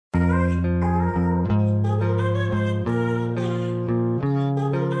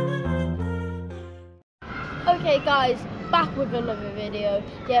Okay guys, back with another video.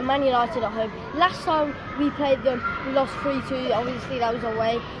 Yeah, Man United at home. Last time we played them, we lost 3-2, obviously that was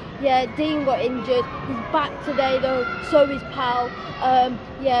away. Yeah, Dean got injured, he's back today though, so is Pal.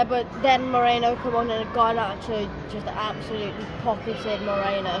 Yeah, but then Moreno come on and a guy actually just absolutely pocketed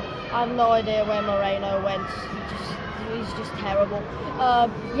Moreno. I have no idea where Moreno went, he's just terrible.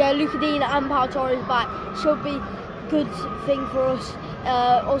 Yeah, Luca Dean and Pal Torres back, should be good thing for us.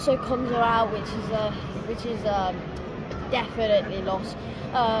 Also Conza out, which is definitely lost.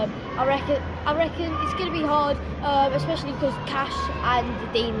 I reckon it's going to be hard, especially because Cash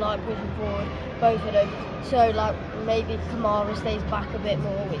and Dean like pushing forward, both of them. So like maybe Kamara stays back a bit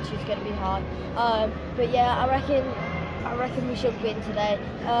more, which is going to be hard. But yeah, I reckon we should win today.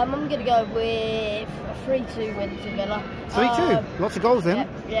 I'm going to go with a 3-2 win to Villa. 3-2, lots of goals then.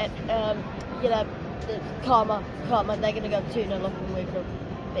 Yeah. You know, Karma, they're going to go 2-0 up and we're going to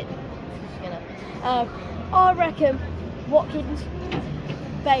bit, you know. I reckon Watkins,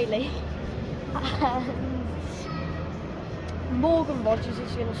 Bailey and Morgan Rogers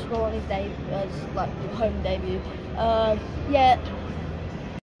is going to score on his home debut. Yeah.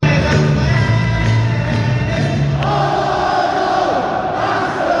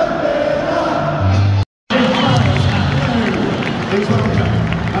 Please welcome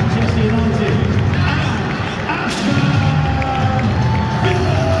Manchester United.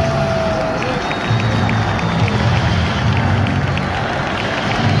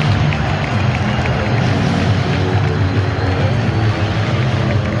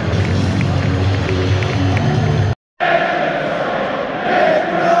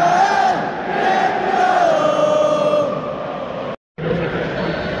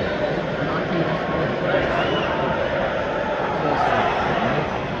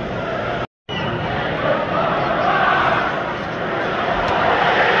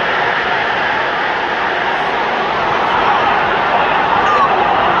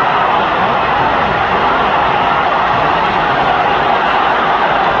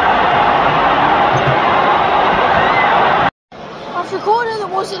 Corner that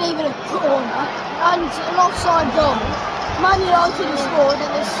wasn't even a corner and an offside goal. Man United have scored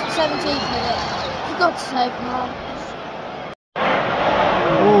in the 17th minute. For God's sake, man.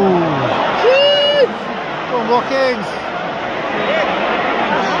 Go on, Watkins.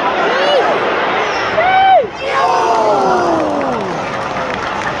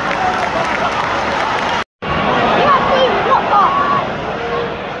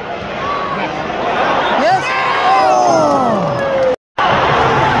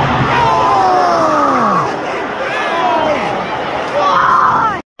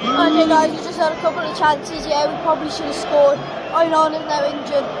 Guys, we just had a couple of chances. Yeah, we probably should have scored. Onan is now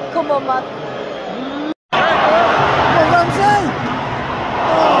injured. Come on, man.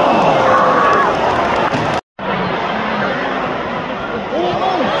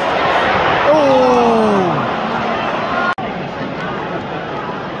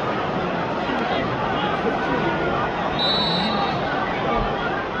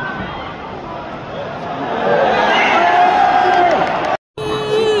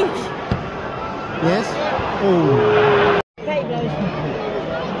 Yes. Oh. Okay, he blows.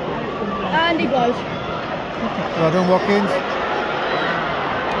 And he blows. Well done, Watkins.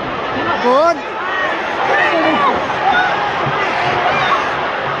 Go on.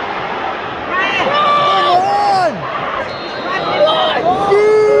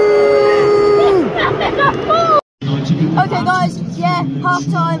 Okay guys, yeah, half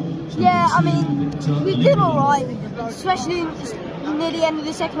time. Yeah, I mean, we did alright, especially near the end of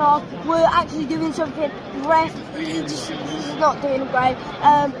the second half. We're actually doing something. The ref, he's not doing great.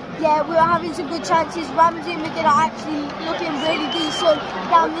 Yeah, we were having some good chances. Ramsey and McGinn are actually looking really decent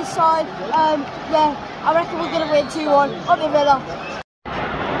down this side. Yeah, I reckon we're going to win 2-1 up in Villa.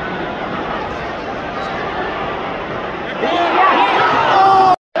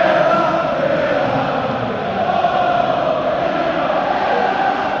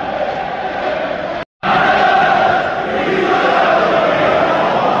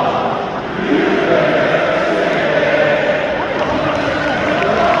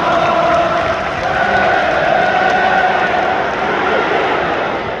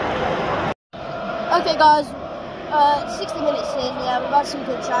 Okay guys, 60 minutes in, yeah, we've had some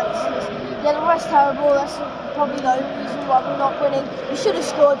good chances. Yeah, the rest terrible, that's probably the only reason why we're not winning. We should have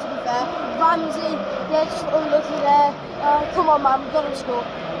scored, to be fair. Ramsey, yeah, just unlucky there. Come on man, we've got to score.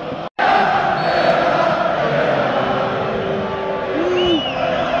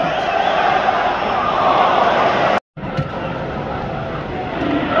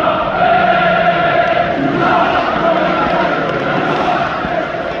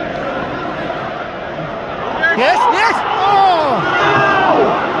 Yeah.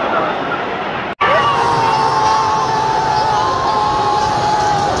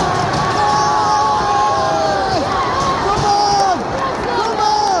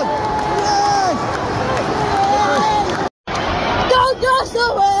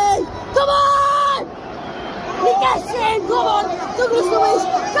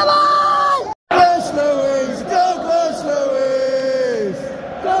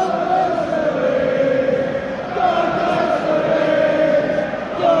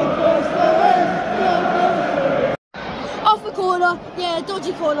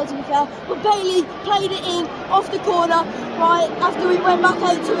 corner to be fair, but Bailey played it in off the corner, right, after we went back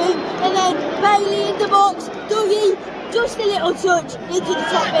out to him, and then Bailey in the box, Dougie, just a little touch into the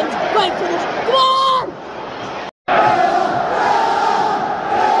top end, great finish, come on!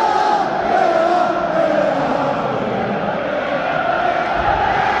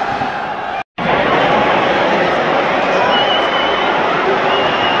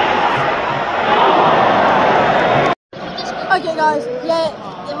 Okay guys, yeah,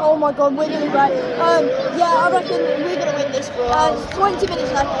 oh my god, we're doing great. Yeah, I reckon we're going to win this. 20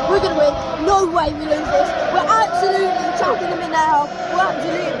 minutes left, we're going to win. No way we lose this. We're absolutely chopping them in now. We're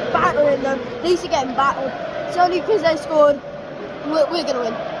absolutely battering them. These are getting battered. It's only because they scored. We're going to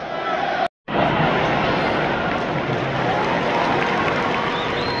win.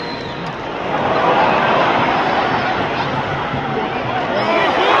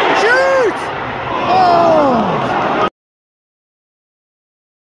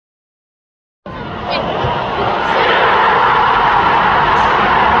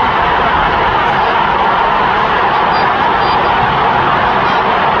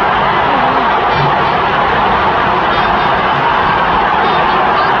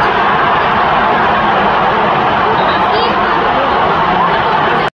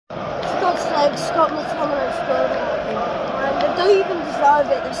 Scott Mctominay scored, and they don't even deserve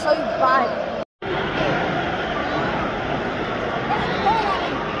it. They're so bad.